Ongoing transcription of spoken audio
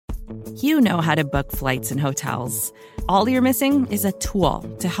You know how to book flights and hotels. All you're missing is a tool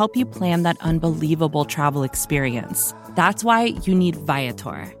to help you plan that unbelievable travel experience. That's why you need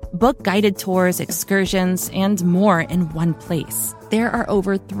Viator. Book guided tours, excursions, and more in one place. There are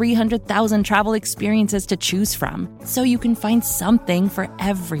over 300,000 travel experiences to choose from, so you can find something for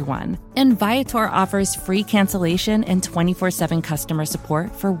everyone. And Viator offers free cancellation and 24/7 customer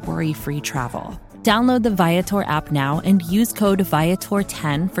support for worry-free travel. Download the Viator app now and use code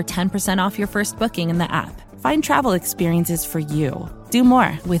Viator10 for 10% off your first booking in the app. Find travel experiences for you. Do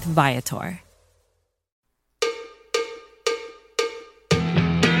more with Viator.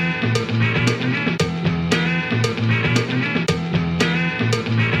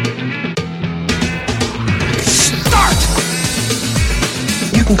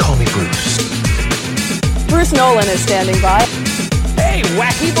 You can call me Bruce. Bruce Nolan is standing by. Hey,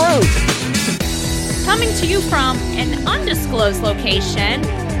 Wacky Bruce! Coming to you from an undisclosed location,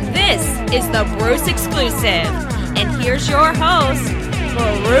 this is the Bruce Exclusive. And here's your host,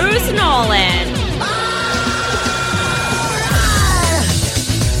 Bruce Nolan.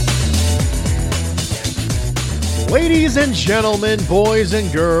 Ladies and gentlemen, boys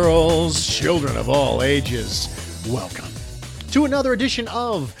and girls, children of all ages, welcome to another edition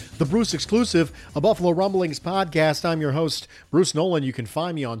of the Bruce Exclusive, a Buffalo Rumblings podcast. I'm your host, Bruce Nolan. You can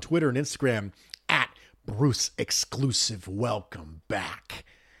find me on Twitter and Instagram at Bruce Exclusive. Welcome back.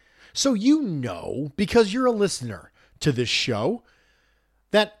 So you know, because you're a listener to this show,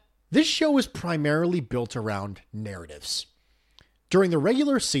 that this show is primarily built around narratives. During the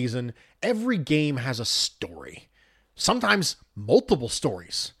regular season, every game has a story. Sometimes multiple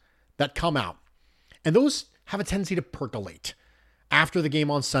stories that come out. And those have a tendency to percolate. After the game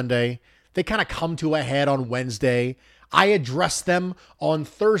on Sunday, they kind of come to a head on Wednesday. I address them on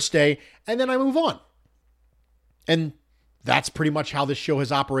Thursday, and then I move on. And that's pretty much how this show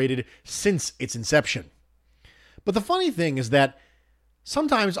has operated since its inception. But the funny thing is that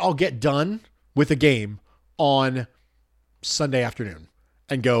sometimes I'll get done with a game on Sunday afternoon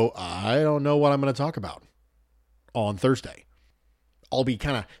and go, I don't know what I'm going to talk about on Thursday. I'll be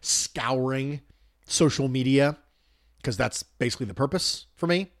kind of scouring social media because that's basically the purpose for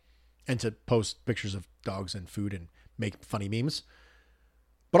me, and to post pictures of dogs and food and make funny memes.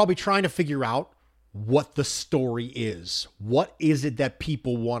 But I'll be trying to figure out what the story is. What is it that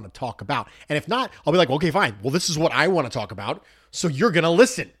people want to talk about? And if not, I'll be like, okay, fine. Well, this is what I want to talk about, so you're going to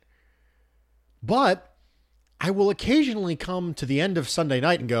listen. But I will occasionally come to the end of Sunday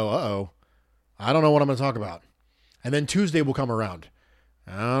night and go, uh-oh, I don't know what I'm going to talk about. And then Tuesday will come around.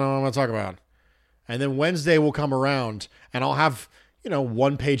 I don't know what I'm going to talk about. And then Wednesday will come around and I'll have,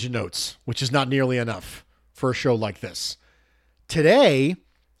 1 page of notes, which is not nearly enough for a show like this. Today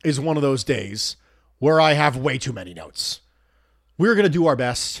is one of those days where I have way too many notes. We're going to do our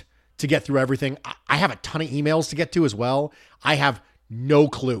best to get through everything. I have a ton of emails to get to as well. I have no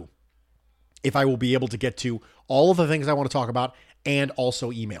clue if I will be able to get to all of the things I want to talk about and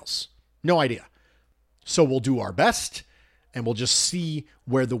also emails. No idea. So we'll do our best and we'll just see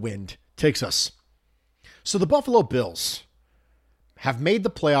where the wind takes us. So the Buffalo Bills have made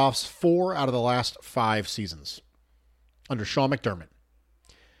the playoffs 4 out of the last 5 seasons under Sean McDermott.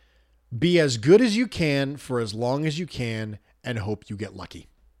 Be as good as you can for as long as you can and hope you get lucky.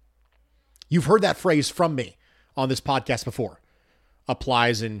 You've heard that phrase from me on this podcast before.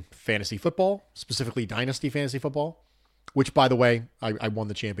 Applies in fantasy football, specifically dynasty fantasy football, which, by the way, I won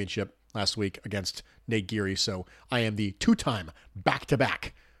the championship last week against Nate Geary, so I am the 2-time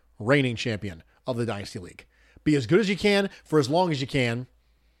back-to-back reigning champion of the Dynasty League. Be as good as you can for as long as you can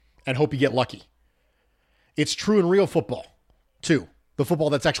and hope you get lucky. It's true in real football, too. The football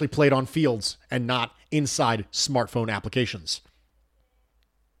that's actually played on fields and not inside smartphone applications.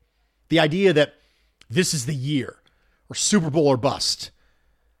 The idea that this is the year, or Super Bowl or bust,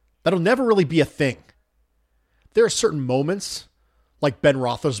 that'll never really be a thing. There are certain moments, like Ben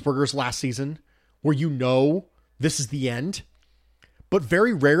Roethlisberger's last season, where this is the end. But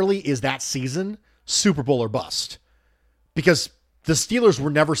very rarely is that season Super Bowl or bust. Because the Steelers were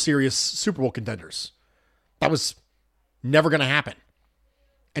never serious Super Bowl contenders. That was never going to happen.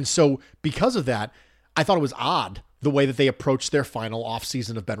 And so because of that, I thought it was odd the way that they approached their final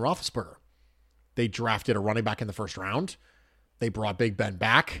offseason of Ben Roethlisberger. They drafted a running back in the first round. They brought Big Ben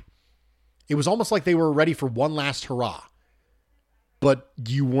back. It was almost like they were ready for one last hurrah. But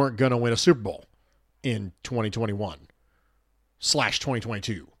you weren't going to win a Super Bowl in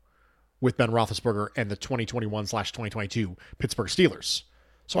 2021/2022 with Ben Roethlisberger and the 2021/2022 Pittsburgh Steelers.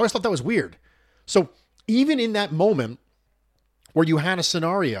 So I always thought that was weird. So even in that moment where you had a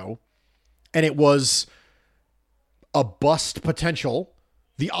scenario and it was a bust potential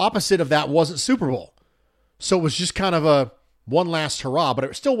the opposite of that wasn't Super Bowl. So it was just kind of a one last hurrah, but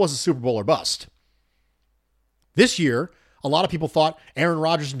it still wasn't Super Bowl or bust. This year, a lot of people thought Aaron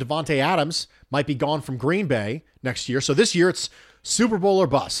Rodgers and Devontae Adams might be gone from Green Bay next year. So this year it's Super Bowl or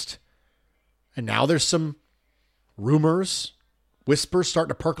bust. And now there's some rumors, whispers starting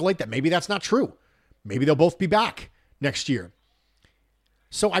to percolate that maybe that's not true. Maybe they'll both be back next year.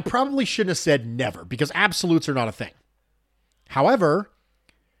 So I probably shouldn't have said never, because absolutes are not a thing. However,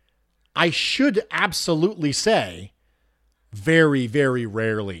 I should absolutely say very, very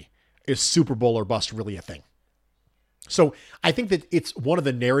rarely is Super Bowl or bust really a thing. So I think that it's one of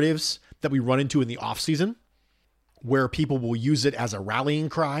the narratives that we run into in the offseason where people will use it as a rallying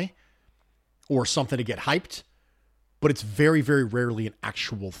cry or something to get hyped, but it's very, very rarely an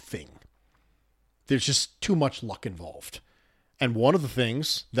actual thing. There's just too much luck involved. And one of the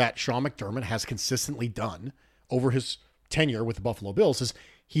things that Sean McDermott has consistently done over his tenure with the Buffalo Bills is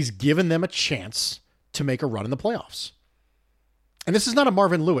he's given them a chance to make a run in the playoffs. And this is not a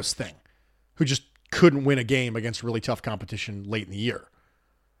Marvin Lewis thing, who just couldn't win a game against really tough competition late in the year.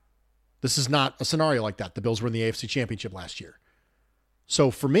 This is not a scenario like that. The Bills were in the AFC Championship last year. So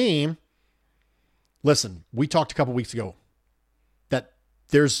for me, listen, we talked a couple weeks ago that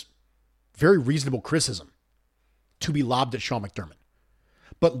there's very reasonable criticism to be lobbed at Sean McDermott.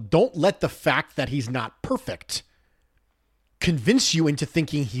 But don't let the fact that he's not perfect convince you into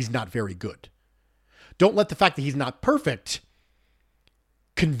thinking he's not very good. Don't let the fact that he's not perfect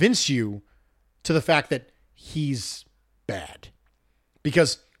convince you to the fact that he's bad.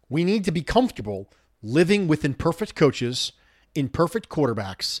 Because we need to be comfortable living with imperfect coaches, imperfect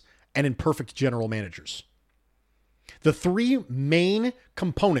quarterbacks, and imperfect general managers. The three main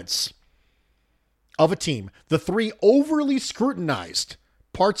components of a team, the three overly scrutinized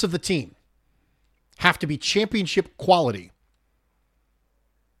parts of the team, have to be championship quality.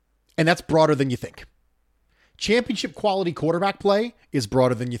 And that's broader than you think. Championship quality quarterback play is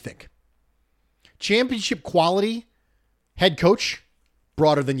broader than you think. Championship quality head coach,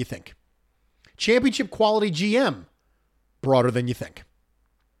 broader than you think. Championship quality GM, broader than you think.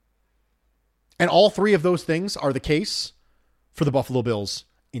 And all three of those things are the case for the Buffalo Bills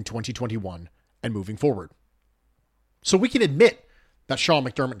in 2021 and moving forward. So we can admit that Sean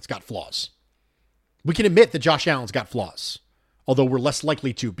McDermott's got flaws. We can admit that Josh Allen's got flaws, although we're less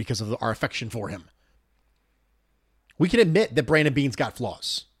likely to because of our affection for him. We can admit that Brandon Beane's got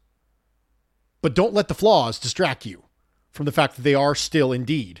flaws. But don't let the flaws distract you from the fact that they are still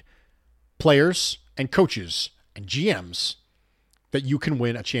indeed players and coaches and GMs that you can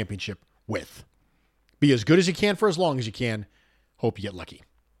win a championship with. Be as good as you can for as long as you can. Hope you get lucky.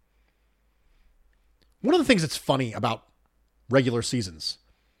 One of the things that's funny about regular seasons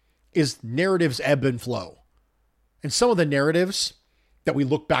is narratives ebb and flow. And some of the narratives that we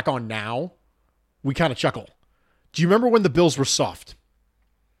look back on now, we kind of chuckle. Do you remember when the Bills were soft?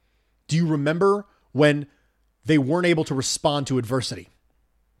 Do you remember when they weren't able to respond to adversity?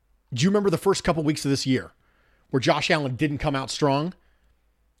 Do you remember the first couple weeks of this year where Josh Allen didn't come out strong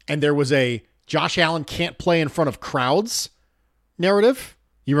and there was a Josh Allen can't play in front of crowds narrative?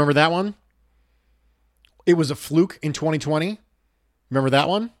 You remember that one? It was a fluke in 2020. Remember that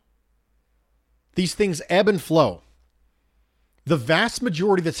one? These things ebb and flow. The vast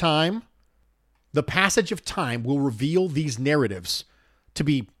majority of the time, the passage of time will reveal these narratives to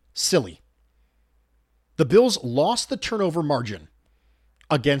be silly. The Bills lost the turnover margin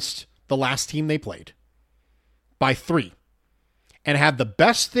against the last team they played by 3 and had the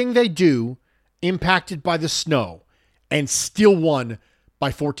best thing they do impacted by the snow and still won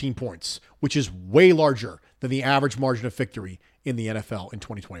by 14 points, which is way larger than the average margin of victory in the NFL in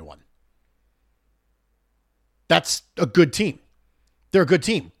 2021. That's a good team. They're a good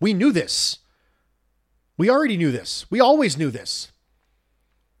team. We knew this. We already knew this. We always knew this.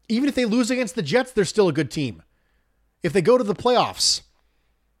 Even if they lose against the Jets, they're still a good team. If they go to the playoffs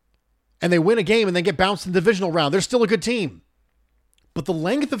and they win a game and then get bounced in the divisional round, they're still a good team. But the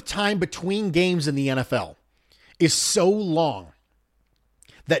length of time between games in the NFL is so long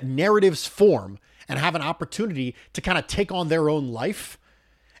that narratives form and have an opportunity to kind of take on their own life.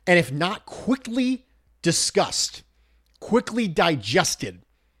 And if not quickly discussed, quickly digested,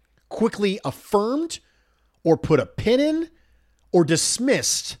 quickly affirmed, or put a pin in, or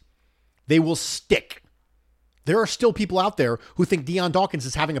dismissed, they will stick. There are still people out there who think Deion Dawkins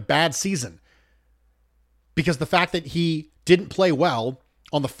is having a bad season because the fact that he didn't play well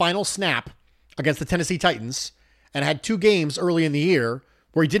on the final snap against the Tennessee Titans and had 2 games early in the year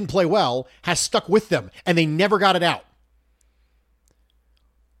where he didn't play well has stuck with them, and they never got it out.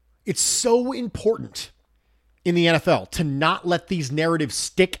 It's so important in the NFL to not let these narratives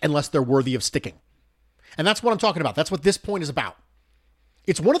stick unless they're worthy of sticking. And that's what I'm talking about. That's what this point is about.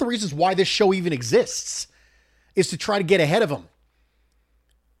 It's one of the reasons why this show even exists, is to try to get ahead of them.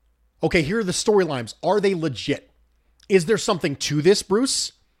 Okay, here are the storylines. Are they legit? Is there something to this,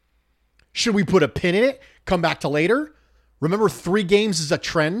 Bruce? Should we put a pin in it? Come back to later? Remember 3 games is a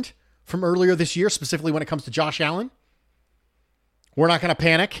trend from earlier this year, specifically when it comes to Josh Allen? We're not going to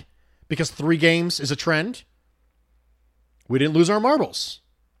panic because 3 games is a trend. We didn't lose our marbles.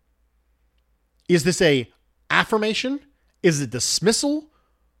 Is this a affirmation? Is it dismissal?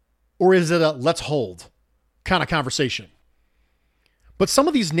 Or is it a let's hold kind of conversation? But some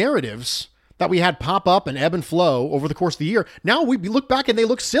of these narratives that we had pop up and ebb and flow over the course of the year, now we look back and they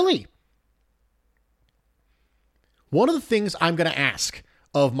look silly. One of the things I'm going to ask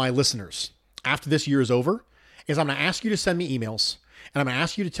of my listeners after this year is over is I'm going to ask you to send me emails, and I'm going to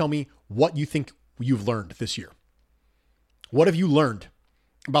ask you to tell me what you think you've learned this year. What have you learned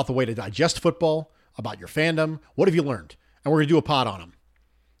about the way to digest football, about your fandom? What have you learned? And we're going to do a pod on them.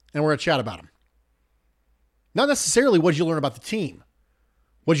 And we're going to chat about them. Not necessarily what did you learn about the team.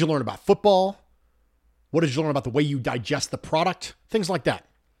 What did you learn about football? What did you learn about the way you digest the product? Things like that.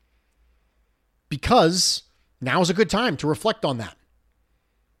 Because now is a good time to reflect on that.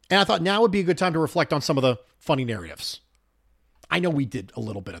 And I thought now would be a good time to reflect on some of the funny narratives. I know we did a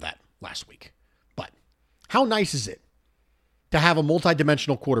little bit of that last week. But how nice is it to have a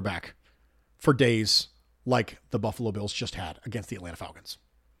multi-dimensional quarterback for days like the Buffalo Bills just had against the Atlanta Falcons?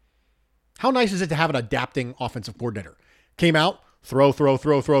 How nice is it to have an adapting offensive coordinator? Came out,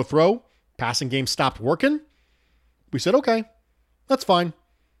 throw. Passing game stopped working. We said, okay, that's fine.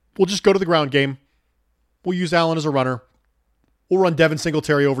 We'll just go to the ground game. We'll use Allen as a runner. We'll run Devin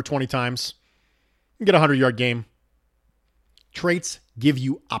Singletary over 20 times and get a 100-yard game. Traits give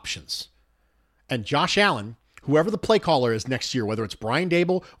you options. And Josh Allen, whoever the play caller is next year, whether it's Brian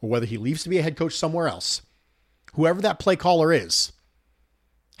Daboll or whether he leaves to be a head coach somewhere else, whoever that play caller is,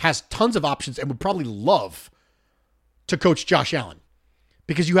 has tons of options and would probably love to coach Josh Allen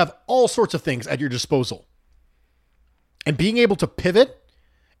because you have all sorts of things at your disposal. And being able to pivot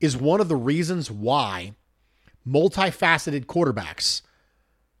is one of the reasons why multifaceted quarterbacks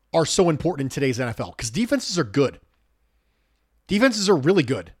are so important in today's NFL, because defenses are good. Defenses are really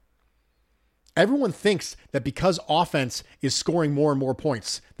good. Everyone thinks that because offense is scoring more and more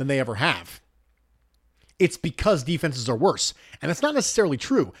points than they ever have, it's because defenses are worse. And that's not necessarily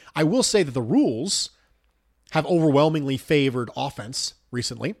true. I will say that the rules have overwhelmingly favored offense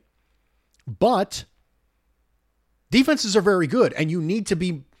recently, but defenses are very good, and you need to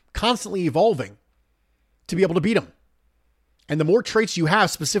be constantly evolving to be able to beat them. And the more traits you have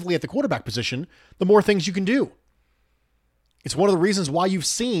specifically at the quarterback position, the more things you can do. It's one of the reasons why you've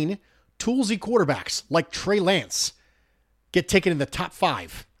seen toolsy quarterbacks like Trey Lance get taken in the top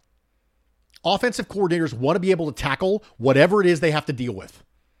 5. Offensive coordinators want to be able to tackle whatever it is they have to deal with.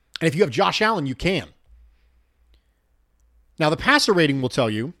 And if you have Josh Allen, you can. Now, the passer rating will tell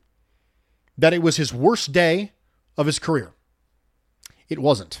you that it was his worst day of his career. It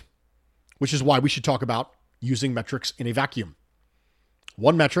wasn't, which is why we should talk about using metrics in a vacuum.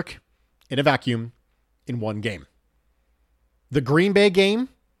 One metric in a vacuum in one game. The Green Bay game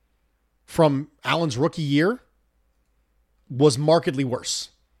from Allen's rookie year was markedly worse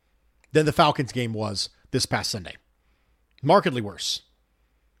than the Falcons game was this past Sunday. Markedly worse.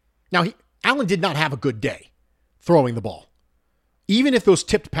 Now, Allen did not have a good day throwing the ball. Even if those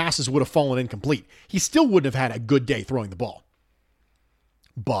tipped passes would have fallen incomplete, he still wouldn't have had a good day throwing the ball.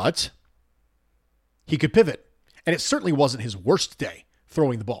 But he could pivot, and it certainly wasn't his worst day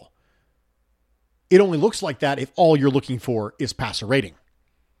throwing the ball. It only looks like that if all you're looking for is passer rating.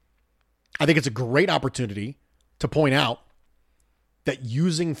 I think it's a great opportunity to point out that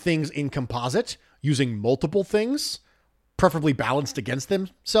using things in composite, using multiple things, preferably balanced against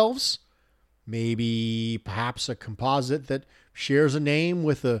themselves, maybe perhaps a composite that shares a name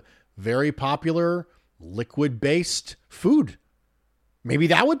with a very popular liquid-based food. Maybe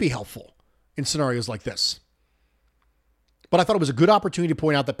that would be helpful in scenarios like this. But I thought it was a good opportunity to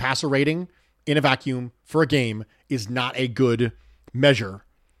point out that passer rating in a vacuum for a game is not a good measure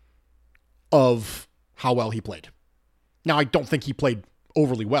of how well he played. Now, I don't think he played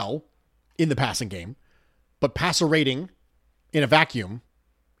overly well in the passing game, but passer rating in a vacuum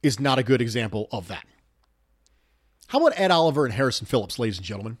is not a good example of that. How about Ed Oliver and Harrison Phillips, ladies and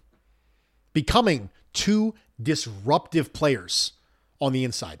gentlemen? Becoming 2 disruptive players on the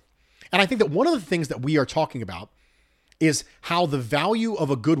inside. And I think that one of the things that we are talking about is how the value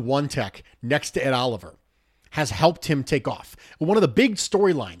of a good one tech next to Ed Oliver has helped him take off. One of the big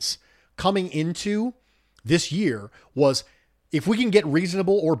storylines coming into this year was if we can get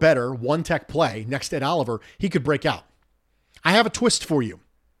reasonable or better one-tech play next to Ed Oliver, he could break out. I have a twist for you.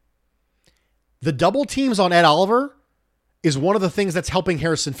 The double teams on Ed Oliver is one of the things that's helping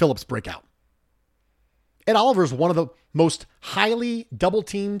Harrison Phillips break out. Ed Oliver is one of the most highly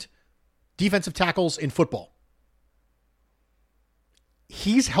double-teamed defensive tackles in football.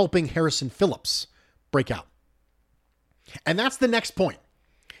 He's helping Harrison Phillips break out. And that's the next point.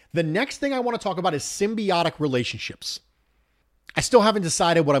 The next thing I want to talk about is symbiotic relationships. I still haven't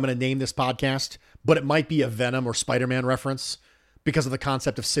decided what I'm going to name this podcast, but it might be a Venom or Spider-Man reference because of the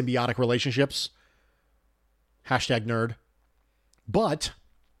concept of symbiotic relationships. #nerd. But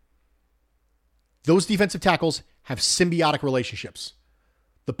those defensive tackles have symbiotic relationships.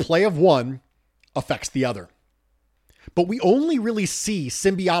 The play of one affects the other. But we only really see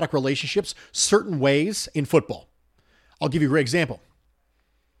symbiotic relationships certain ways in football. I'll give you a great example.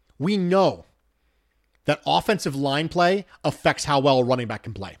 We know that offensive line play affects how well a running back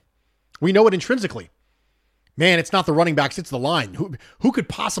can play. We know it intrinsically. Man, it's not the running backs, it's the line. Who could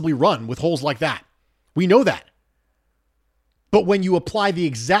possibly run with holes like that? We know that. But when you apply the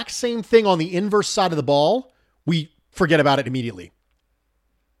exact same thing on the inverse side of the ball, we forget about it immediately.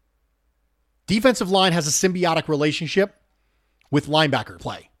 Defensive line has a symbiotic relationship with linebacker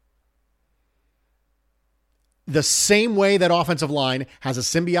play. The same way that offensive line has a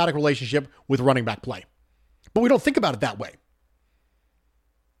symbiotic relationship with running back play. But we don't think about it that way.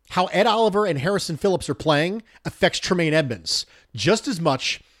 How Ed Oliver and Harrison Phillips are playing affects Tremaine Edmunds just as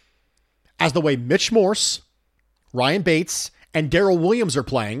much as the way Mitch Morse, Ryan Bates, and Darrell Williams are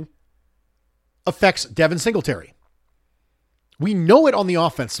playing affects Devin Singletary. We know it on the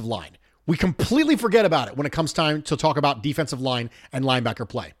offensive line. We completely forget about it when it comes time to talk about defensive line and linebacker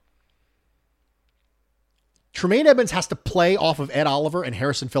play. Tremaine Edmunds has to play off of Ed Oliver and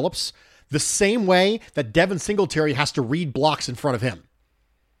Harrison Phillips the same way that Devin Singletary has to read blocks in front of him.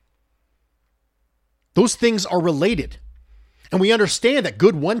 Those things are related. And we understand that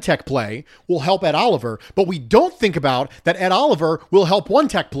good one-tech play will help Ed Oliver, but we don't think about that Ed Oliver will help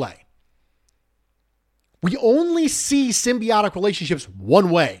one-tech play. We only see symbiotic relationships one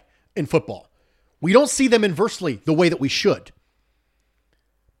way in football. We don't see them inversely the way that we should.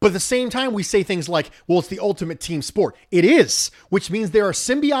 But at the same time, we say things like, well, it's the ultimate team sport. It is, which means there are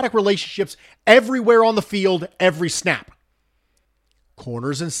symbiotic relationships everywhere on the field, every snap.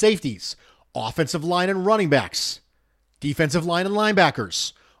 Corners and safeties, offensive line and running backs, defensive line and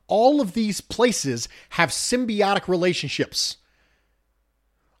linebackers. All of these places have symbiotic relationships.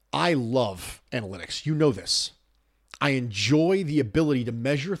 I love analytics. You know this. I enjoy the ability to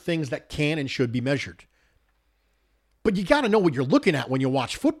measure things that can and should be measured. But you got to know what you're looking at when you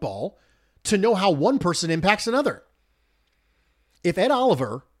watch football to know how one person impacts another. If Ed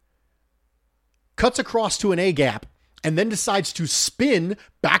Oliver cuts across to an A gap and then decides to spin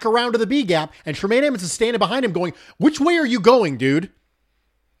back around to the B gap and Tremaine Edmunds is standing behind him going, which way are you going, dude?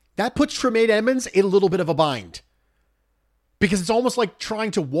 That puts Tremaine Edmunds in a little bit of a bind. Because it's almost like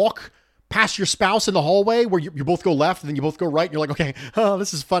trying to walk past your spouse in the hallway where you both go left and then you both go right. And you're like, okay, oh,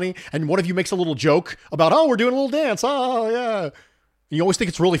 this is funny. And one of you makes a little joke about, oh, we're doing a little dance. Oh, yeah. And you always think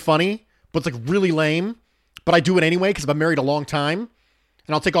it's really funny, but it's like really lame. But I do it anyway because I've been married a long time.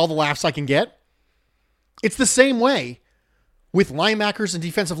 And I'll take all the laughs I can get. It's the same way with linebackers and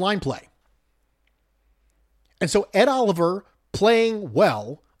defensive line play. And so Ed Oliver playing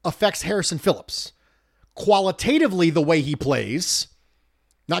well affects Harrison Phillips. Qualitatively, the way he plays,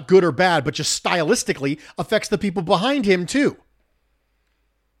 not good or bad, but just stylistically, affects the people behind him too.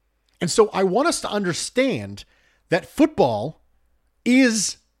 And so I want us to understand that football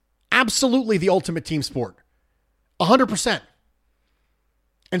is absolutely the ultimate team sport. 100%.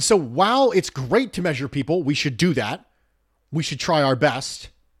 And so while it's great to measure people, we should do that. We should try our best.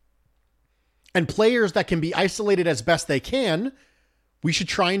 And players that can be isolated as best they can, we should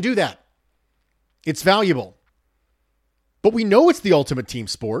try and do that. It's valuable. But we know it's the ultimate team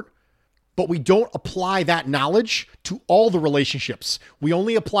sport, but we don't apply that knowledge to all the relationships. We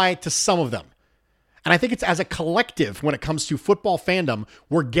only apply it to some of them. And I think it's as a collective when it comes to football fandom,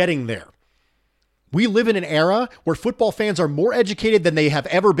 we're getting there. We live in an era where football fans are more educated than they have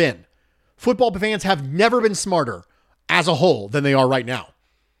ever been. Football fans have never been smarter as a whole than they are right now.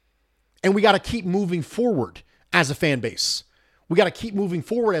 And we got to keep moving forward as a fan base. We got to keep moving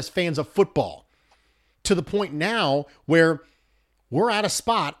forward as fans of football to the point now where we're at a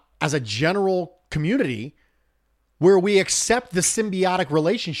spot as a general community where we accept the symbiotic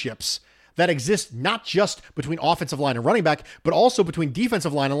relationships that exist not just between offensive line and running back, but also between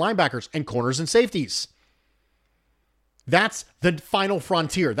defensive line and linebackers and corners and safeties. That's the final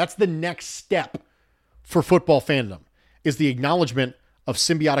frontier. That's the next step for football fandom is the acknowledgement of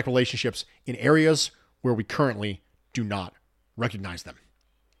symbiotic relationships in areas where we currently do not recognize them.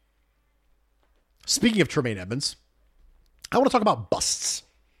 Speaking of Tremaine Edmunds, I want to talk about busts.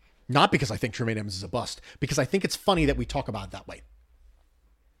 Not because I think Tremaine Edmunds is a bust, because I think it's funny that we talk about it that way.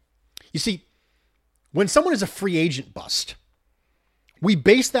 You see, when someone is a free agent bust, we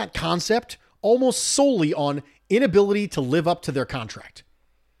base that concept almost solely on inability to live up to their contract.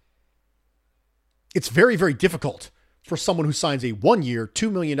 It's very, very difficult for someone who signs a 1-year,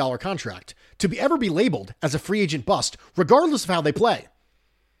 $2 million contract to ever be labeled as a free agent bust, regardless of how they play.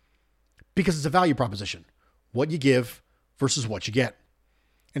 Because it's a value proposition. What you give versus what you get.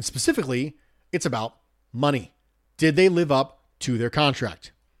 And specifically, it's about money. Did they live up to their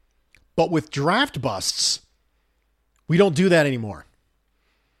contract? But with draft busts, we don't do that anymore.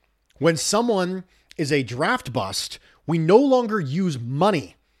 When someone is a draft bust, we no longer use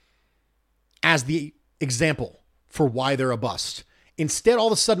money as the example for why they're a bust. Instead, all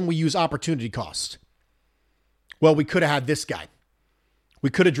of a sudden, we use opportunity cost. Well, we could have had this guy.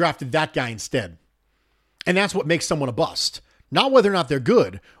 We could have drafted that guy instead. And that's what makes someone a bust. Not whether or not they're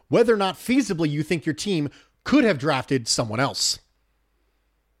good, whether or not feasibly you think your team could have drafted someone else.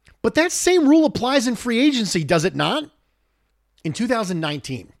 But that same rule applies in free agency, does it not? In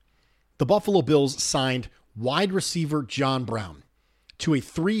 2019, the Buffalo Bills signed wide receiver John Brown to a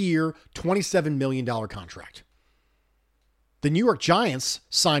 3-year, $27 million contract. The New York Giants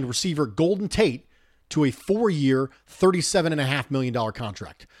signed receiver Golden Tate to a 4-year, $37.5 million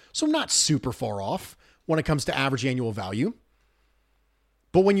contract. So not super far off when it comes to average annual value.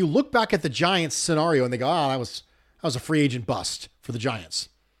 But when you look back at the Giants scenario and they go, that was a free agent bust for the Giants.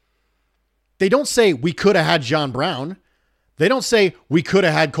 They don't say we could have had John Brown. They don't say we could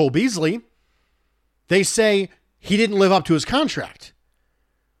have had Cole Beasley. They say he didn't live up to his contract.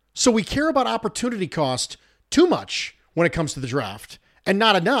 So we care about opportunity cost too much when it comes to the draft and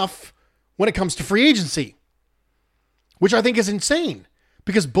not enough when it comes to free agency, which I think is insane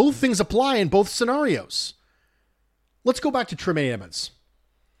because both things apply in both scenarios. Let's go back to Tremaine Edmunds.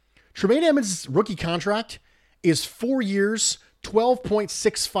 Tremaine Edmunds' rookie contract is 4 years,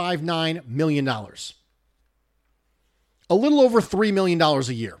 $12.659 million. A little over $3 million a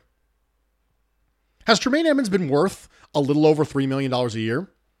year. Has Tremaine Edmunds been worth a little over $3 million a year?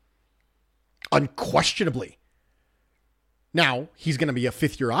 Unquestionably. Now, he's going to be a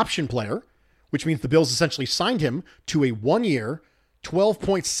 5th-year option player, which means the Bills essentially signed him to a 1-year,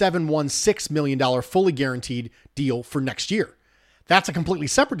 $12.716 million fully guaranteed deal for next year. That's a completely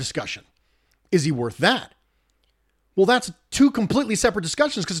separate discussion. Is he worth that? Well, that's two completely separate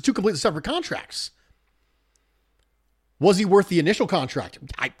discussions because it's two completely separate contracts. Was he worth the initial contract?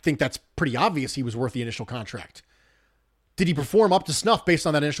 I think that's pretty obvious he was worth the initial contract. Did he perform up to snuff based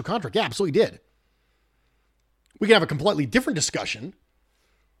on that initial contract? Yeah, absolutely did. We can have a completely different discussion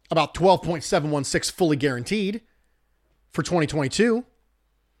about 12.716 fully guaranteed for 2022.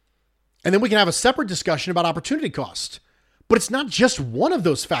 And then we can have a separate discussion about opportunity cost. But it's not just one of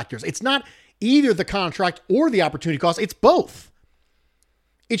those factors. It's not either the contract or the opportunity cost. It's both.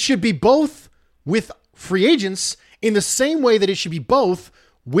 It should be both with free agents in the same way that it should be both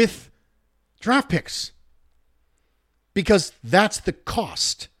with draft picks. Because that's the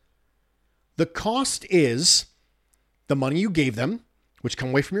cost. The cost is the money you gave them, which come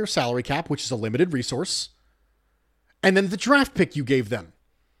away from your salary cap, which is a limited resource, and then the draft pick you gave them,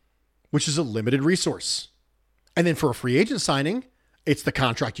 which is a limited resource. And then for a free agent signing, it's the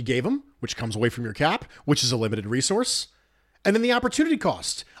contract you gave them, which comes away from your cap, which is a limited resource, and then the opportunity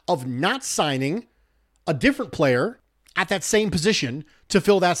cost of not signing a different player at that same position to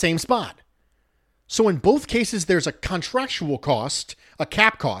fill that same spot. So in both cases, there's a contractual cost, a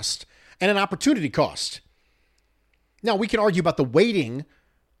cap cost, and an opportunity cost. Now, we can argue about the weighting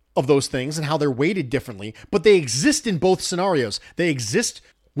of those things and how they're weighted differently, but they exist in both scenarios. They exist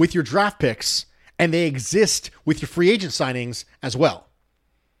with your draft picks, and they exist with your free agent signings as well.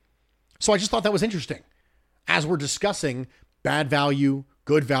 So I just thought that was interesting. As we're discussing bad value,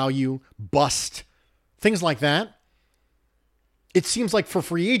 good value, bust, things like that, it seems like for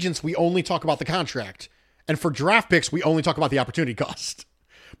free agents, we only talk about the contract. And for draft picks, we only talk about the opportunity cost.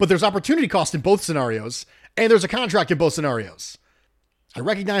 But there's opportunity cost in both scenarios, and there's a contract in both scenarios. I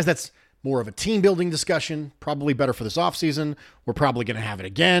recognize that's more of a team building discussion, probably better for this offseason. We're probably going to have it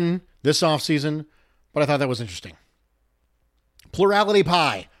again this offseason, but I thought that was interesting. Plurality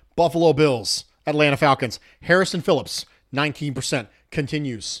pie, Buffalo Bills, Atlanta Falcons. Harrison Phillips, 19%,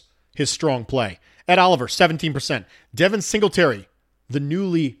 continues his strong play. Ed Oliver, 17%. Devin Singletary, the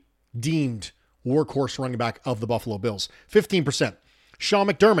newly deemed workhorse running back of the Buffalo Bills, 15%. Sean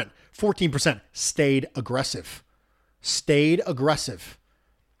McDermott, 14%. Stayed aggressive. Stayed aggressive.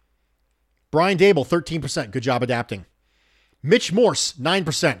 Brian Dable, 13%. Good job adapting. Mitch Morse,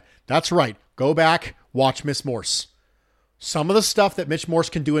 9%. That's right. Go back, watch Miss Morse. Some of the stuff that Mitch Morse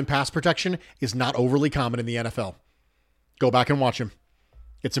can do in pass protection is not overly common in the NFL. Go back and watch him.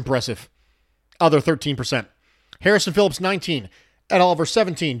 It's impressive. Other, 13%. Harrison Phillips, 19. Ed Oliver,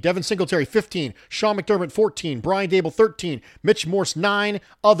 17. Devin Singletary, 15. Sean McDermott, 14. Brian Dable, 13. Mitch Morse, 9.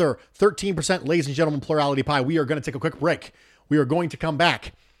 Other, 13%. Ladies and gentlemen, plurality pie. We are going to take a quick break. We are going to come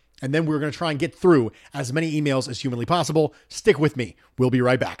back, and then we're going to try and get through as many emails as humanly possible. Stick with me. We'll be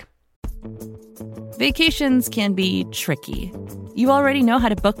right back. Vacations can be tricky. You already know how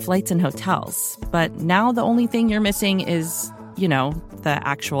to book flights and hotels, but now the only thing you're missing is, the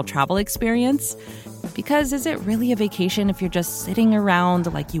actual travel experience. Because is it really a vacation if you're just sitting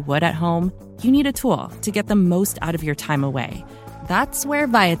around like you would at home? You need a tool to get the most out of your time away. That's where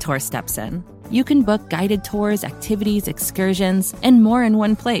Viator steps in. You can book guided tours, activities, excursions, and more in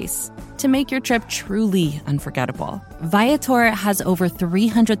one place to make your trip truly unforgettable. Viator has over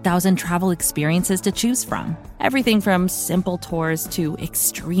 300,000 travel experiences to choose from. Everything from simple tours to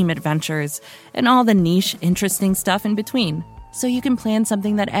extreme adventures and all the niche, interesting stuff in between. So you can plan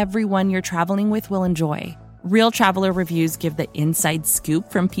something that everyone you're traveling with will enjoy. Real traveler reviews give the inside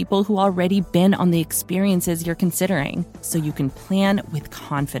scoop from people who already been on the experiences you're considering, so you can plan with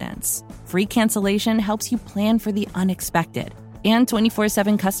confidence. Free cancellation helps you plan for the unexpected. And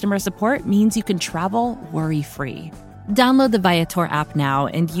 24/7 customer support means you can travel worry-free. Download the Viator app now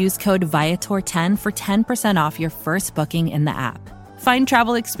and use code Viator10 for 10% off your first booking in the app. Find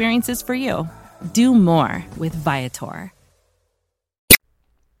travel experiences for you. Do more with Viator.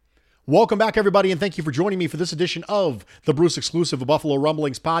 Welcome back, everybody, and thank you for joining me for this edition of the Bruce Exclusive, a Buffalo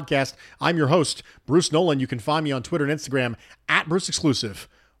Rumblings podcast. I'm your host, Bruce Nolan. You can find me on Twitter and Instagram at Bruce Exclusive.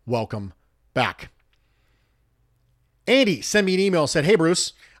 Welcome back. Andy sent me an email, said, "Hey,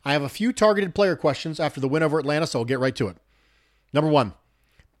 Bruce, I have a few targeted player questions after the win over Atlanta, so I'll get right to it. Number one,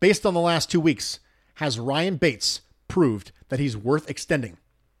 based on the last 2 weeks, has Ryan Bates proved that he's worth extending?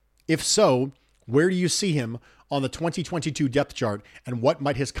 If so, where do you see him on the 2022 depth chart, and what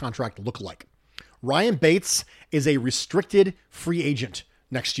might his contract look like?" Ryan Bates is a restricted free agent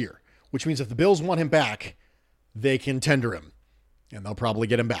next year, which means if the Bills want him back, they can tender him, and they'll probably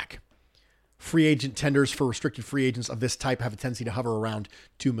get him back. Free agent tenders for restricted free agents of this type have a tendency to hover around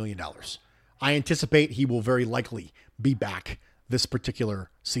 $2 million. I anticipate he will very likely be back this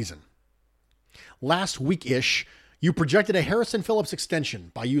particular season. Last week-ish, you projected a Harrison Phillips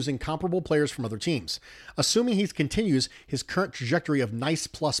extension by using comparable players from other teams. Assuming he continues his current trajectory of nice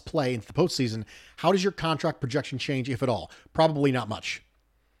plus play into the postseason, how does your contract projection change, if at all? Probably not much,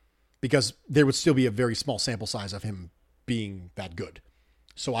 because there would still be a very small sample size of him being that good.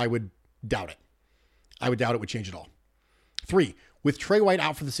 So I would doubt it. I would doubt it would change at all. 3, with Trey White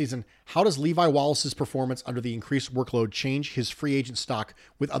out for the season, how does Levi Wallace's performance under the increased workload change his free agent stock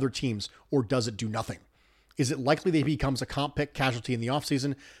with other teams, or does it do nothing? Is it likely that he becomes a comp pick casualty in the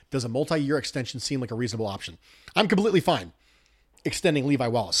offseason? Does a multi-year extension seem like a reasonable option? I'm completely fine extending Levi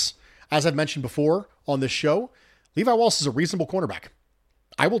Wallace. As I've mentioned before on this show, Levi Wallace is a reasonable cornerback.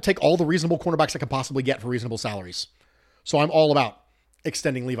 I will take all the reasonable cornerbacks I can possibly get for reasonable salaries. So I'm all about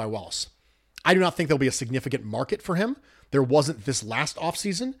extending Levi Wallace. I do not think there'll be a significant market for him. There wasn't this last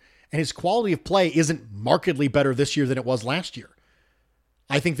offseason, and his quality of play isn't markedly better this year than it was last year.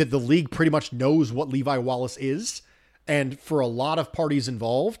 I think that the league pretty much knows what Levi Wallace is, and for a lot of parties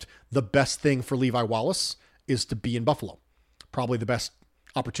involved, the best thing for Levi Wallace is to be in Buffalo. Probably the best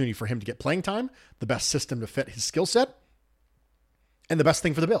opportunity for him to get playing time, the best system to fit his skill set, and the best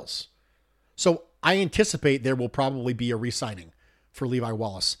thing for the Bills. So I anticipate there will probably be a re-signing for Levi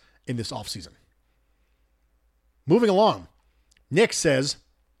Wallace in this offseason. Moving along, Nick says,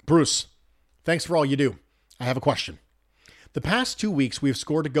 "Bruce, thanks for all you do. I have a question. The past 2 weeks, we have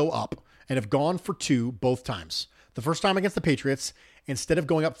scored to go up and have gone for 2 both times. The first time against the Patriots, instead of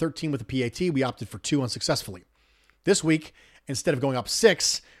going up 13 with the PAT, we opted for 2 unsuccessfully. This week, instead of going up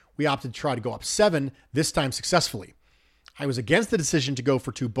 6, we opted to try to go up 7, this time successfully. I was against the decision to go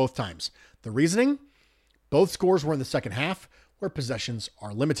for 2 both times. The reasoning? Both scores were in the second half, where possessions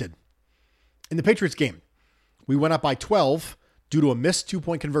are limited. In the Patriots game, we went up by 12 due to a missed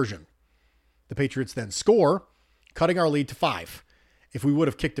 2-point conversion. The Patriots then score, cutting our lead to 5. If we would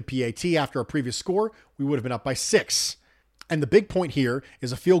have kicked a PAT after our previous score, we would have been up by 6. And the big point here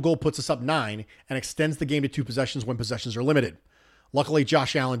is a field goal puts us up 9 and extends the game to 2 possessions when possessions are limited. Luckily,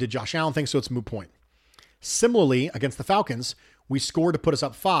 Josh Allen did Josh Allen things, so it's a moot point. Similarly, against the Falcons, we scored to put us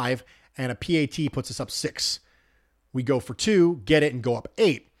up 5, and a PAT puts us up 6. We go for 2, get it, and go up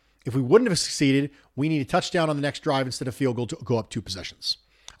 8. If we wouldn't have succeeded, we need a touchdown on the next drive instead of field goal to go up 2 possessions.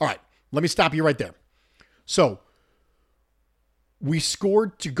 All right, let me stop you right there. So we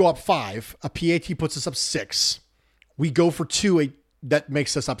scored to go up 5. A PAT puts us up 6. We go for 2. That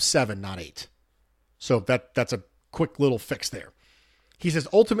makes us up 7, not 8. So that's a quick little fix there. He says,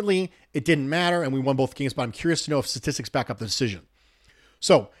 ultimately, it didn't matter and we won both games, but I'm curious to know if statistics back up the decision.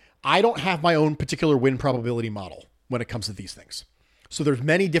 So I don't have my own particular win probability model when it comes to these things. So there's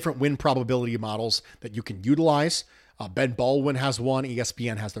many different win probability models that you can utilize. Ben Baldwin has one.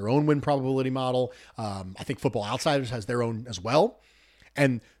 ESPN has their own win probability model. I think Football Outsiders has their own as well.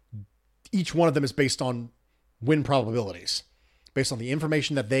 And each one of them is based on win probabilities, based on the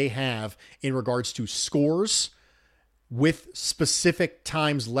information that they have in regards to scores with specific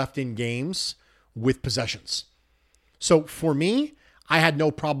times left in games with possessions. So for me, I had no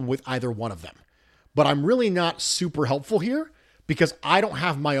problem with either one of them. But I'm really not super helpful here because I don't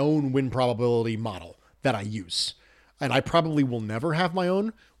have my own win probability model that I use. And I probably will never have my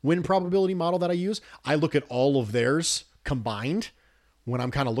own win probability model that I use. I look at all of theirs combined when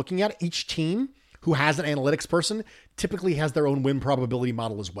I'm kind of looking at it. Each team who has an analytics person typically has their own win probability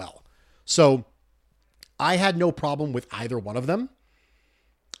model as well. So I had no problem with either one of them.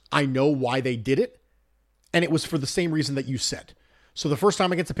 I know why they did it. And it was for the same reason that you said. So the first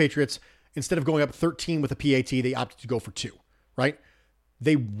time against the Patriots, instead of going up 13 with a PAT, they opted to go for 2, right?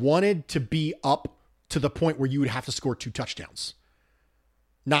 They wanted to be up to the point where you would have to score 2 touchdowns,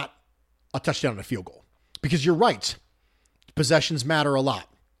 not a touchdown and a field goal. Because you're right, possessions matter a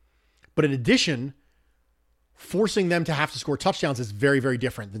lot. But in addition, forcing them to have to score touchdowns is very, very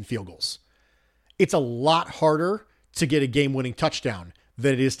different than field goals. It's a lot harder to get a game-winning touchdown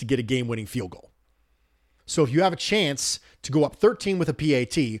than it is to get a game-winning field goal. So if you have a chance to go up 13 with a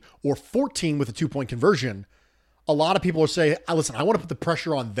PAT or 14 with a 2-point conversion, a lot of people will say, listen, I want to put the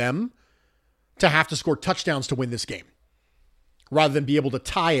pressure on them to have to score touchdowns to win this game, rather than be able to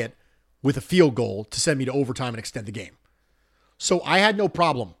tie it with a field goal to send me to overtime and extend the game. So I had no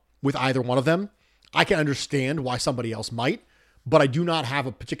problem with either one of them. I can understand why somebody else might, but I do not have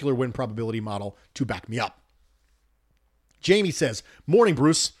a particular win probability model to back me up. Jamie says, morning,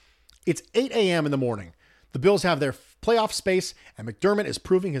 Bruce. It's 8 a.m. in the morning. The Bills have their playoff space, and McDermott is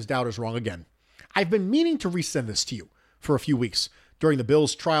proving his doubters wrong again. I've been meaning to resend this to you for a few weeks during the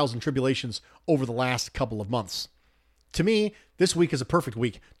Bills' trials and tribulations over the last couple of months. To me, this week is a perfect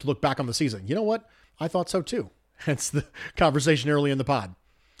week to look back on the season. You know what? I thought so too. Hence the conversation early in the pod.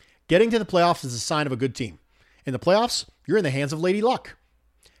 Getting to the playoffs is a sign of a good team. In the playoffs, you're in the hands of Lady Luck.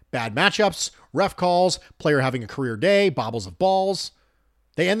 Bad matchups, ref calls, player having a career day, bobbles of balls.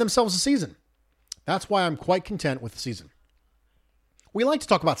 They end themselves the season. That's why I'm quite content with the season. We like to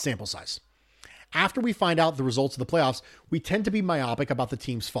talk about sample size. After we find out the results of the playoffs, we tend to be myopic about the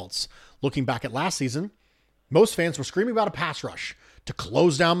team's faults. Looking back at last season, most fans were screaming about a pass rush to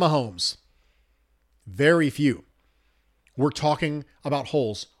close down Mahomes. Very few were talking about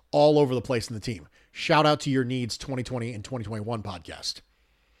holes all over the place in the team. Shout out to your Needs 2020 and 2021 podcast.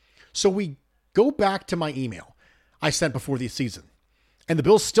 So we go back to my email I sent before the season, and the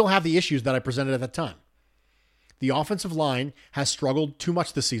Bills still have the issues that I presented at that time. The offensive line has struggled too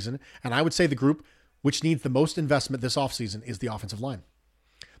much this season, and I would say the group which needs the most investment this offseason is the offensive line.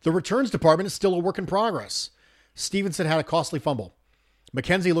 The returns department is still a work in progress. Stevenson had a costly fumble.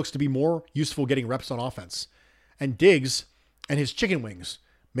 McKenzie looks to be more useful getting reps on offense. And Diggs and his chicken wings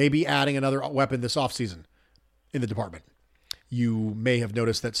may be adding another weapon this offseason in the department. You may have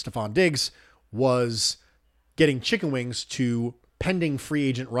noticed that Stephon Diggs was getting chicken wings to pending free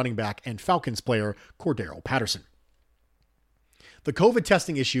agent running back and Falcons player Cordero Patterson. The COVID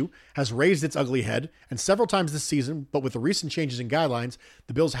testing issue has raised its ugly head, and several times this season, but with the recent changes in guidelines,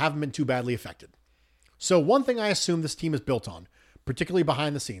 the Bills haven't been too badly affected. So one thing I assume this team is built on, particularly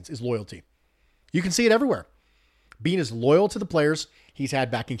behind the scenes, is loyalty. You can see it everywhere. Bean is loyal to the players he's had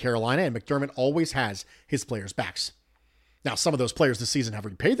back in Carolina, and McDermott always has his players' backs. Now, some of those players this season have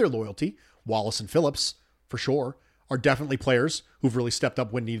repaid their loyalty. Wallace and Phillips, for sure, are definitely players who've really stepped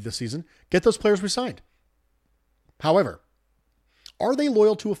up when needed this season. Get those players re-signed. However, are they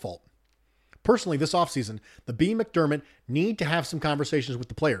loyal to a fault? Personally, this offseason, the Bean McDermott need to have some conversations with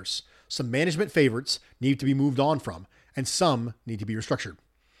the players. Some management favorites need to be moved on from, and some need to be restructured.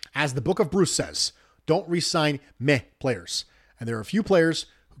 As the book of Bruce says, don't re-sign meh players. And there are a few players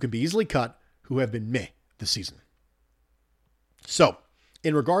who can be easily cut who have been meh this season. So,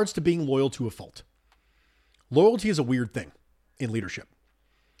 in regards to being loyal to a fault, loyalty is a weird thing in leadership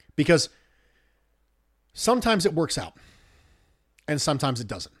because sometimes it works out and sometimes it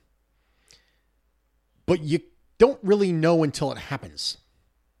doesn't. But you don't really know until it happens.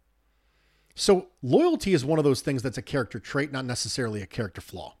 So loyalty is one of those things that's a character trait, not necessarily a character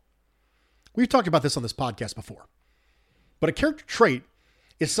flaw. We've talked about this on this podcast before. But a character trait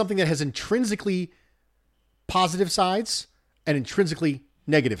is something that has intrinsically positive sides and intrinsically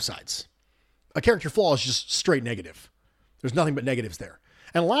negative sides. A character flaw is just straight negative. There's nothing but negatives there.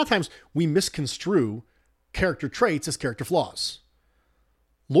 And a lot of times we misconstrue character traits as character flaws.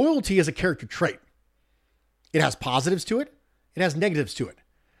 Loyalty is a character trait. It has positives to it. It has negatives to it.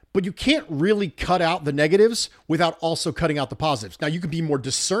 But you can't really cut out the negatives without also cutting out the positives. Now, you can be more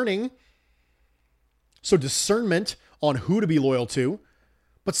discerning. So discernment on who to be loyal to.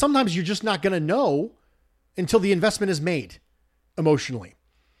 But sometimes you're just not going to know until the investment is made emotionally.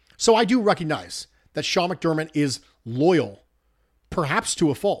 So I do recognize that Sean McDermott is loyal, perhaps to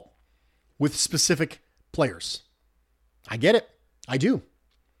a fault, with specific players. I get it. I do.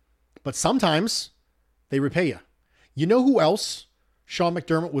 But sometimes they repay you. You know who else Sean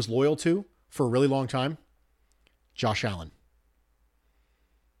McDermott was loyal to for a really long time? Josh Allen.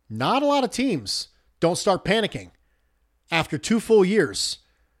 Not a lot of teams don't start panicking after 2 full years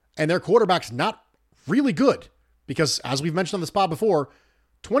and their quarterback's not really good. Because as we've mentioned on the spot before,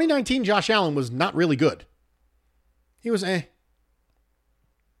 2019 Josh Allen was not really good. He was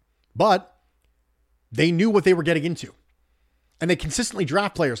But they knew what they were getting into. And they consistently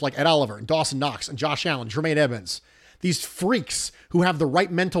draft players like Ed Oliver and Dawson Knox and Josh Allen, Jermaine Evans. These freaks who have the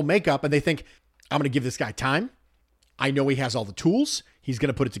right mental makeup and they think, I'm going to give this guy time. I know he has all the tools. He's going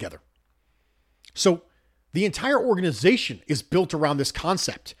to put it together. So the entire organization is built around this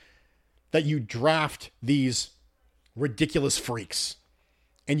concept that you draft these ridiculous freaks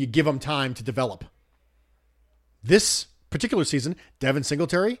and you give them time to develop. This particular season, Devin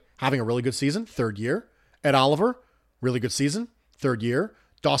Singletary having a really good season, 3rd year. Ed Oliver, really good season, 3rd year.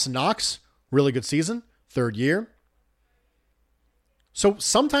 Dawson Knox, really good season, 3rd year. So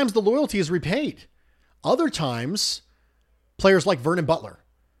sometimes the loyalty is repaid. Other times, players like Vernon Butler.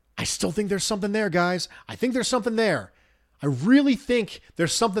 I still think there's something there, guys. I think there's something there. I really think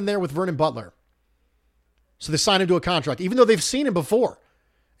there's something there with Vernon Butler. So they signed him to a contract, even though they've seen him before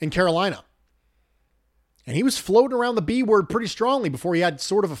in Carolina. And he was floating around the B word pretty strongly before he had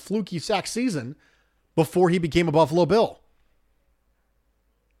sort of a fluky sack season before he became a Buffalo Bill.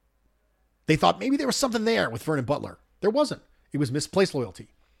 They thought maybe there was something there with Vernon Butler. There wasn't. It was misplaced loyalty.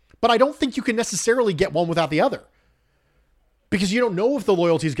 But I don't think you can necessarily get one without the other, because you don't know if the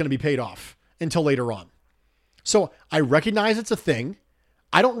loyalty is going to be paid off until later on. So I recognize it's a thing.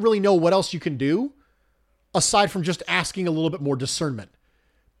 I don't really know what else you can do aside from just asking a little bit more discernment,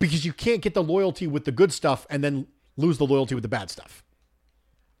 because you can't get the loyalty with the good stuff and then lose the loyalty with the bad stuff.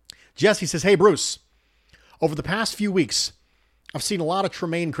 Jesse says, hey, Bruce, over the past few weeks, I've seen a lot of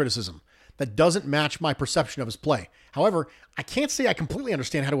Tremaine criticism that doesn't match my perception of his play. However, I can't say I completely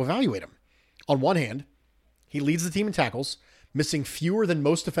understand how to evaluate him. On one hand, he leads the team in tackles, missing fewer than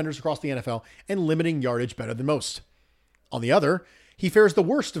most defenders across the NFL and limiting yardage better than most. On the other, he fares the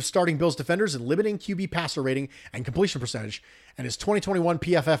worst of starting Bills defenders in limiting QB passer rating and completion percentage, and his 2021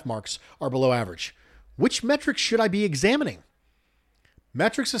 PFF marks are below average. Which metrics should I be examining?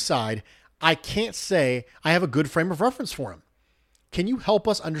 Metrics aside, I can't say I have a good frame of reference for him. Can you help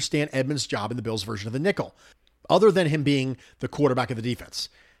us understand Edmonds' job in the Bills' version of the nickel, other than him being the quarterback of the defense?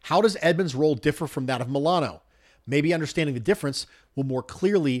 How does Edmonds' role differ from that of Milano? Maybe understanding the difference will more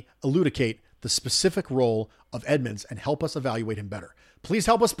clearly elucidate the specific role of Edmonds and help us evaluate him better. Please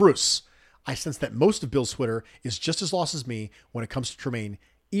help us, Bruce. I sense that most of Bill's Twitter is just as lost as me when it comes to Tremaine,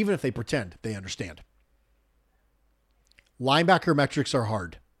 even if they pretend they understand. Linebacker metrics are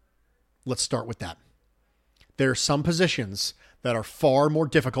hard. Let's start with that. There are some positions that are far more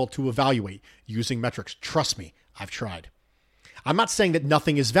difficult to evaluate using metrics. Trust me, I've tried. I'm not saying that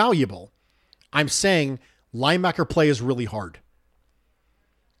nothing is valuable. I'm saying linebacker play is really hard.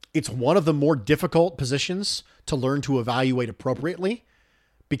 It's one of the more difficult positions to learn to evaluate appropriately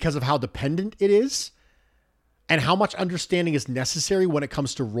because of how dependent it is and how much understanding is necessary when it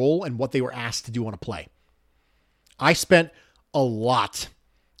comes to role and what they were asked to do on a play. I spent a lot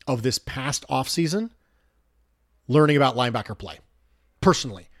of this past offseason learning about linebacker play.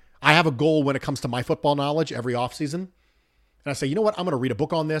 Personally, I have a goal when it comes to my football knowledge every offseason. And I say, you know what? I'm going to read a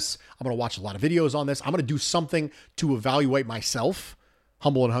book on this. I'm going to watch a lot of videos on this. I'm going to do something to evaluate myself,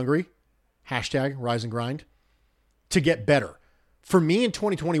 humble and hungry, #rise and grind, to get better. For me in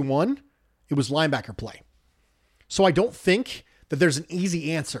 2021, it was linebacker play. So I don't think that there's an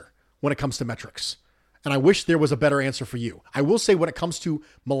easy answer when it comes to metrics. And I wish there was a better answer for you. I will say when it comes to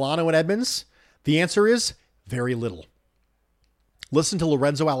Milano and Edmonds, the answer is very little. Listen to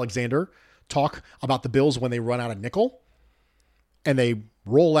Lorenzo Alexander talk about the Bills when they run out of nickel. and they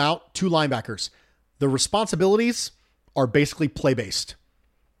roll out 2 linebackers. The responsibilities are basically play-based.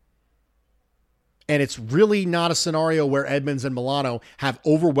 And it's really not a scenario where Edmonds and Milano have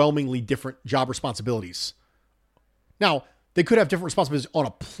overwhelmingly different job responsibilities. Now, they could have different responsibilities on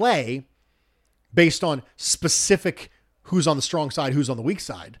a play based on specific who's on the strong side, who's on the weak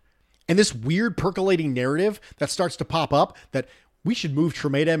side. And this weird percolating narrative that starts to pop up that we should move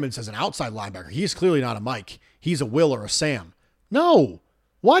Tremaine Edmonds as an outside linebacker. He is clearly not a Mike. He's a Will or a Sam. No.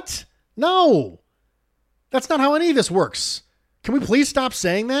 What? No. That's not how any of this works. Can we please stop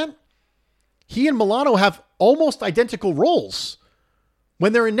saying that? He and Milano have almost identical roles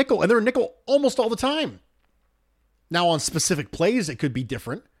when they're in nickel, and they're in nickel almost all the time. Now, on specific plays, it could be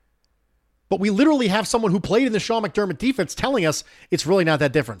different. But we literally have someone who played in the Sean McDermott defense telling us it's really not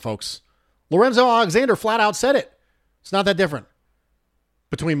that different, folks. Lorenzo Alexander flat out said it. It's not that different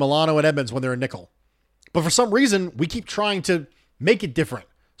between Milano and Edmonds when they're in nickel. But for some reason, we keep trying to make it different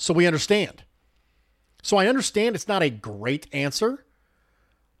so we understand. So I understand it's not a great answer,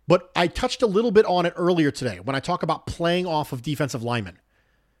 but I touched a little bit on it earlier today when I talk about playing off of defensive linemen.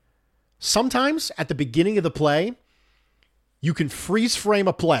 Sometimes at the beginning of the play, you can freeze frame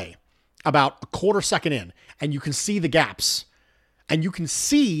a play about a quarter second in, and you can see the gaps. And you can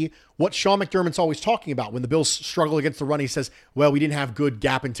see what Sean McDermott's always talking about. When the Bills struggle against the run, he says, well, we didn't have good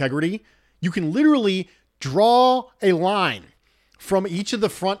gap integrity. You can literally draw a line from each of the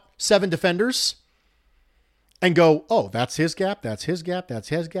front 7 defenders and go, oh, that's his gap, that's his gap, that's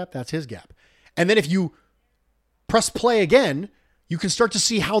his gap, that's his gap. And then if you press play again, you can start to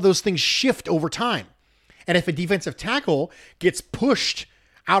see how those things shift over time. And if a defensive tackle gets pushed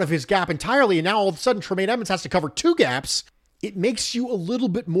out of his gap entirely, and now all of a sudden Tremaine Edmonds has to cover 2 gaps, it makes you a little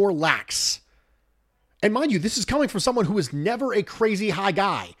bit more lax. And mind you, this is coming from someone who was never a crazy high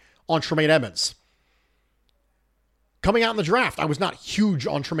guy on Tremaine Edmonds. Coming out in the draft, I was not huge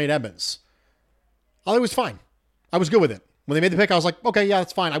on Tremaine Edmonds. I was fine. I was good with it. When they made the pick, I was like, okay, yeah,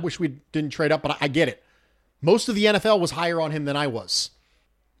 that's fine. I wish we didn't trade up, but I get it. Most of the NFL was higher on him than I was.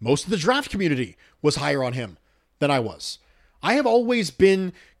 Most of the draft community was higher on him than I was. I have always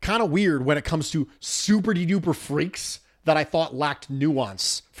been kind of weird when it comes to super duper freaks that I thought lacked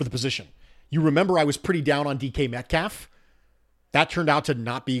nuance for the position. You remember I was pretty down on DK Metcalf. That turned out to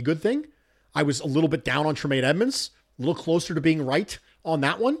not be a good thing. I was a little bit down on Tremaine Edmonds, a little closer to being right on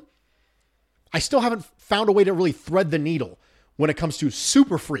that one. I still haven't found a way to really thread the needle when it comes to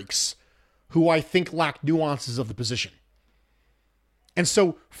super freaks who I think lack nuances of the position. And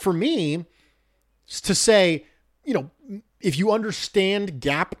so for me, to say, you know, if you understand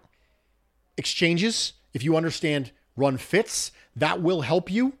gap exchanges, if you understand run fits, that will help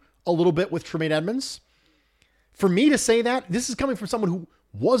you a little bit with Tremaine Edmonds. For me to say that, this is coming from someone who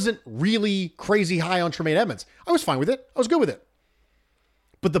wasn't really crazy high on Tremaine Edmonds. I was fine with it. I was good with it.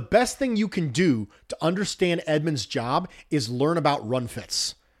 But the best thing you can do to understand Edmonds' job is learn about run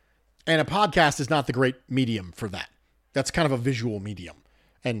fits. And a podcast is not the great medium for that. That's kind of a visual medium.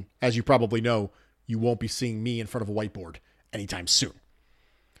 And as you probably know, you won't be seeing me in front of a whiteboard anytime soon.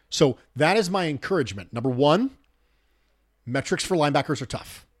 So that is my encouragement. Number 1, metrics for linebackers are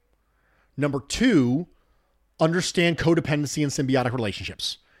tough. Number 2, understand codependency and symbiotic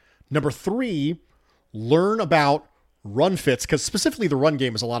relationships. Number 3, learn about run fits, because specifically the run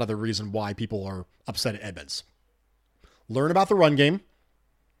game is a lot of the reason why people are upset at Edmonds. Learn about the run game.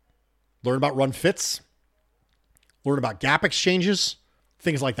 Learn about run fits. Learn about gap exchanges.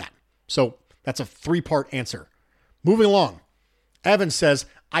 Things like that. So that's a 3-part answer. Moving along. Evan says,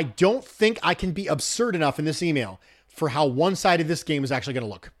 I don't think I can be absurd enough in this email for how one-sided this game is actually going to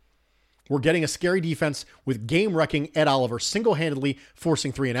look. We're getting a scary defense with game-wrecking Ed Oliver single-handedly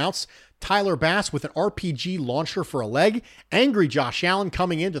forcing 3 and outs, Tyler Bass with an RPG launcher for a leg, angry Josh Allen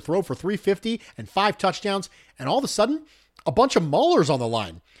coming in to throw for 350 and 5 touchdowns, and all of a sudden, a bunch of maulers on the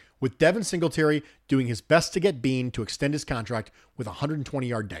line, with Devin Singletary doing his best to get Bean to extend his contract with a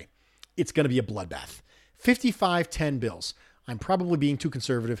 120-yard day. It's going to be a bloodbath. 55-10 Bills. I'm probably being too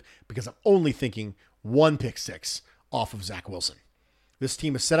conservative because I'm only thinking 1 pick 6 off of Zach Wilson. This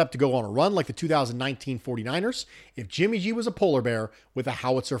team is set up to go on a run like the 2019 49ers if Jimmy G was a polar bear with a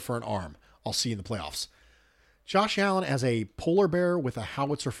howitzer for an arm. I'll see you in the playoffs. Josh Allen as a polar bear with a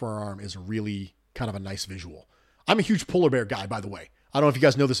howitzer for an arm is really kind of a nice visual. I'm a huge polar bear guy, by the way. I don't know if you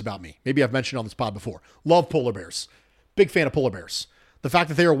guys know this about me. Maybe I've mentioned on this pod before. Love polar bears. Big fan of polar bears. The fact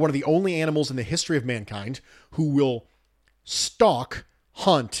that they are one of the only animals in the history of mankind who will stalk,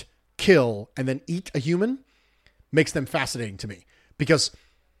 hunt, kill, and then eat a human makes them fascinating to me. Because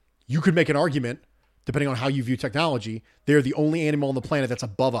you could make an argument, depending on how you view technology, they're the only animal on the planet that's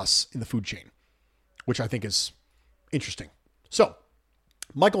above us in the food chain, which I think is interesting. So,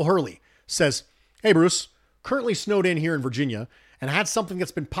 Michael Hurley says, hey, Bruce, currently snowed in here in Virginia and had something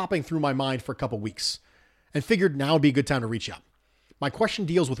that's been popping through my mind for a couple weeks and figured now would be a good time to reach out. My question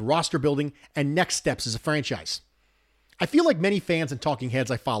deals with roster building and next steps as a franchise. I feel like many fans and talking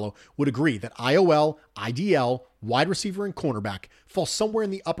heads I follow would agree that IOL, IDL, wide receiver, and cornerback fall somewhere in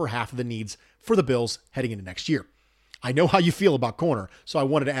the upper half of the needs for the Bills heading into next year. I know how you feel about corner, so I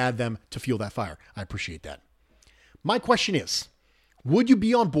wanted to add them to fuel that fire. I appreciate that. My question is, would you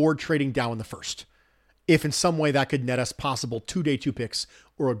be on board trading down in the first? If in some way that could net us possible 2 day 2 picks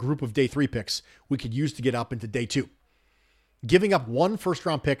or a group of day 3 picks we could use to get up into day 2. Giving up 1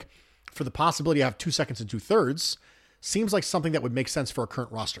 first-round pick for the possibility to have 2 seconds and 2/3 seems like something that would make sense for our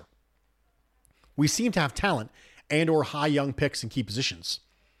current roster. We seem to have talent and or high young picks in key positions.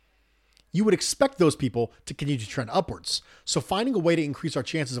 You would expect those people to continue to trend upwards, so finding a way to increase our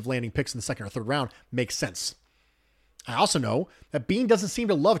chances of landing picks in the second or third round makes sense. I also know that Beane doesn't seem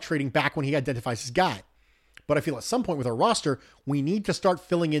to love trading back when he identifies his guy, but I feel at some point with our roster, we need to start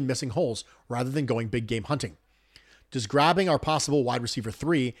filling in missing holes rather than going big game hunting. Does grabbing our possible wide receiver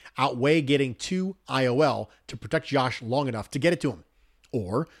 3 outweigh getting 2 IOL to protect Josh long enough to get it to him?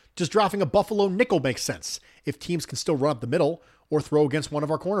 Or does drafting a Buffalo nickel make sense if teams can still run up the middle or throw against one of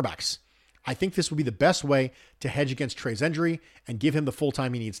our cornerbacks? I think this would be the best way to hedge against Trey's injury and give him the full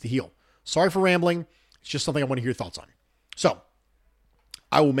time he needs to heal. Sorry for rambling. It's just something I want to hear your thoughts on. So,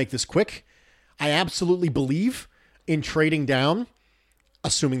 I will make this quick. I absolutely believe in trading down,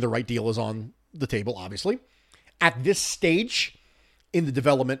 assuming the right deal is on the table, obviously, at this stage in the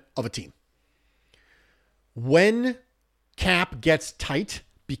development of a team. When cap gets tight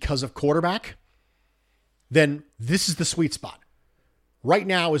because of quarterback, then this is the sweet spot. Right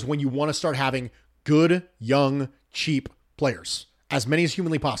now is when you want to start having good, young, cheap players, as many as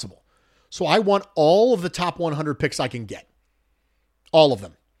humanly possible. So I want all of the top 100 picks I can get. All of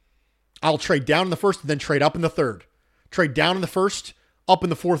them. I'll trade down in the first and then trade up in the third. Trade down in the first, up in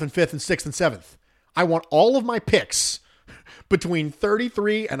the fourth and fifth and sixth and seventh. I want all of my picks between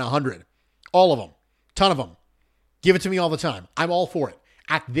 33 and 100. All of them. Ton of them. Give it to me all the time. I'm all for it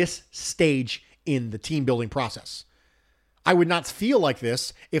at this stage in the team building process. I would not feel like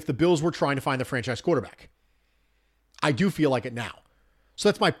this if the Bills were trying to find the franchise quarterback. I do feel like it now. So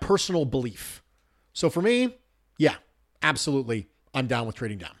that's my personal belief. So for me, yeah, absolutely, I'm down with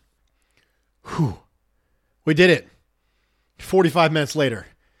trading down. Whew. We did it. 45 minutes later.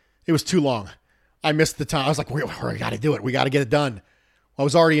 It was too long. I missed the time. I was like, we got to do it. We got to get it done. I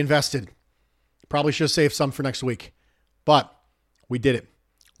was already invested. Probably should have saved some for next week. But we did it.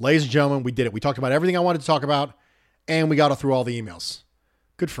 Ladies and gentlemen, we did it. We talked about everything I wanted to talk about, and we got through all the emails.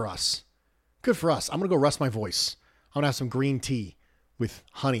 Good for us. Good for us. I'm going to go rest my voice. I'm going to have some green tea with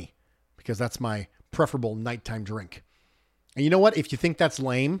honey because that's my preferable nighttime drink. And you know what? If you think that's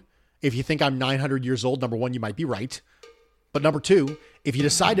lame, if you think I'm 900 years old, number one, you might be right. But number two, if you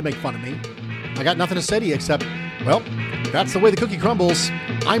decide to make fun of me, I got nothing to say to you except, well, that's the way the cookie crumbles.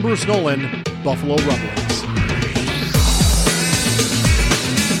 I'm Bruce Nolan, Buffalo Rumblings.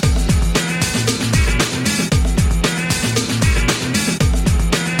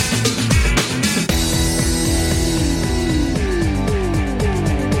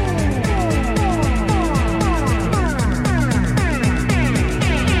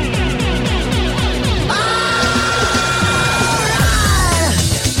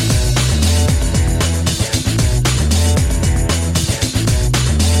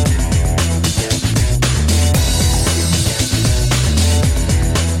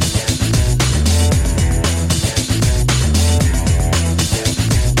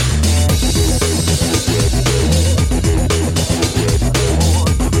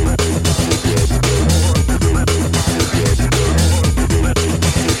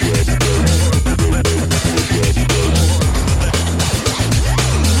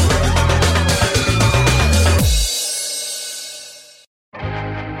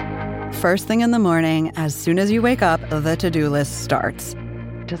 First thing in the morning, as soon as you wake up, the to-do list starts.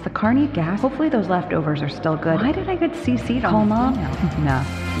 Does the car need gas? Hopefully those leftovers are still good. Why did I get CC'd on Mom? No,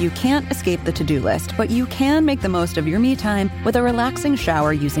 you can't escape the to-do list, but you can make the most of your me time with a relaxing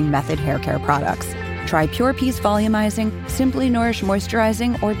shower using Method Hair Care products. Try Pure Peace Volumizing, Simply Nourish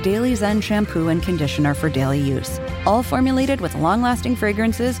Moisturizing, or Daily Zen Shampoo and Conditioner for daily use. All formulated with long-lasting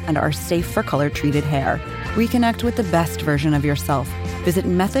fragrances and are safe for color-treated hair. Reconnect with the best version of yourself. Visit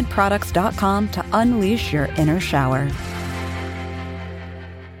methodproducts.com to unleash your inner shower.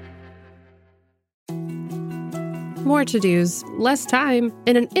 More to-dos, less time,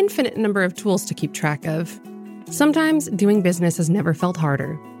 and an infinite number of tools to keep track of. Sometimes doing business has never felt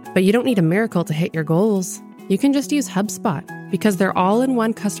harder, but you don't need a miracle to hit your goals. You can just use HubSpot. because their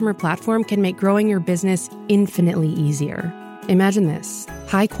all-in-one customer platform can make growing your business infinitely easier. Imagine this: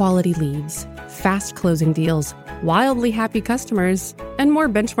 high-quality leads, fast closing deals, wildly happy customers, and more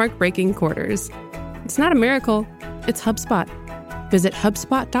benchmark-breaking quarters. It's not a miracle, it's HubSpot. Visit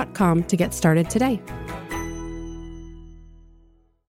HubSpot.com to get started today.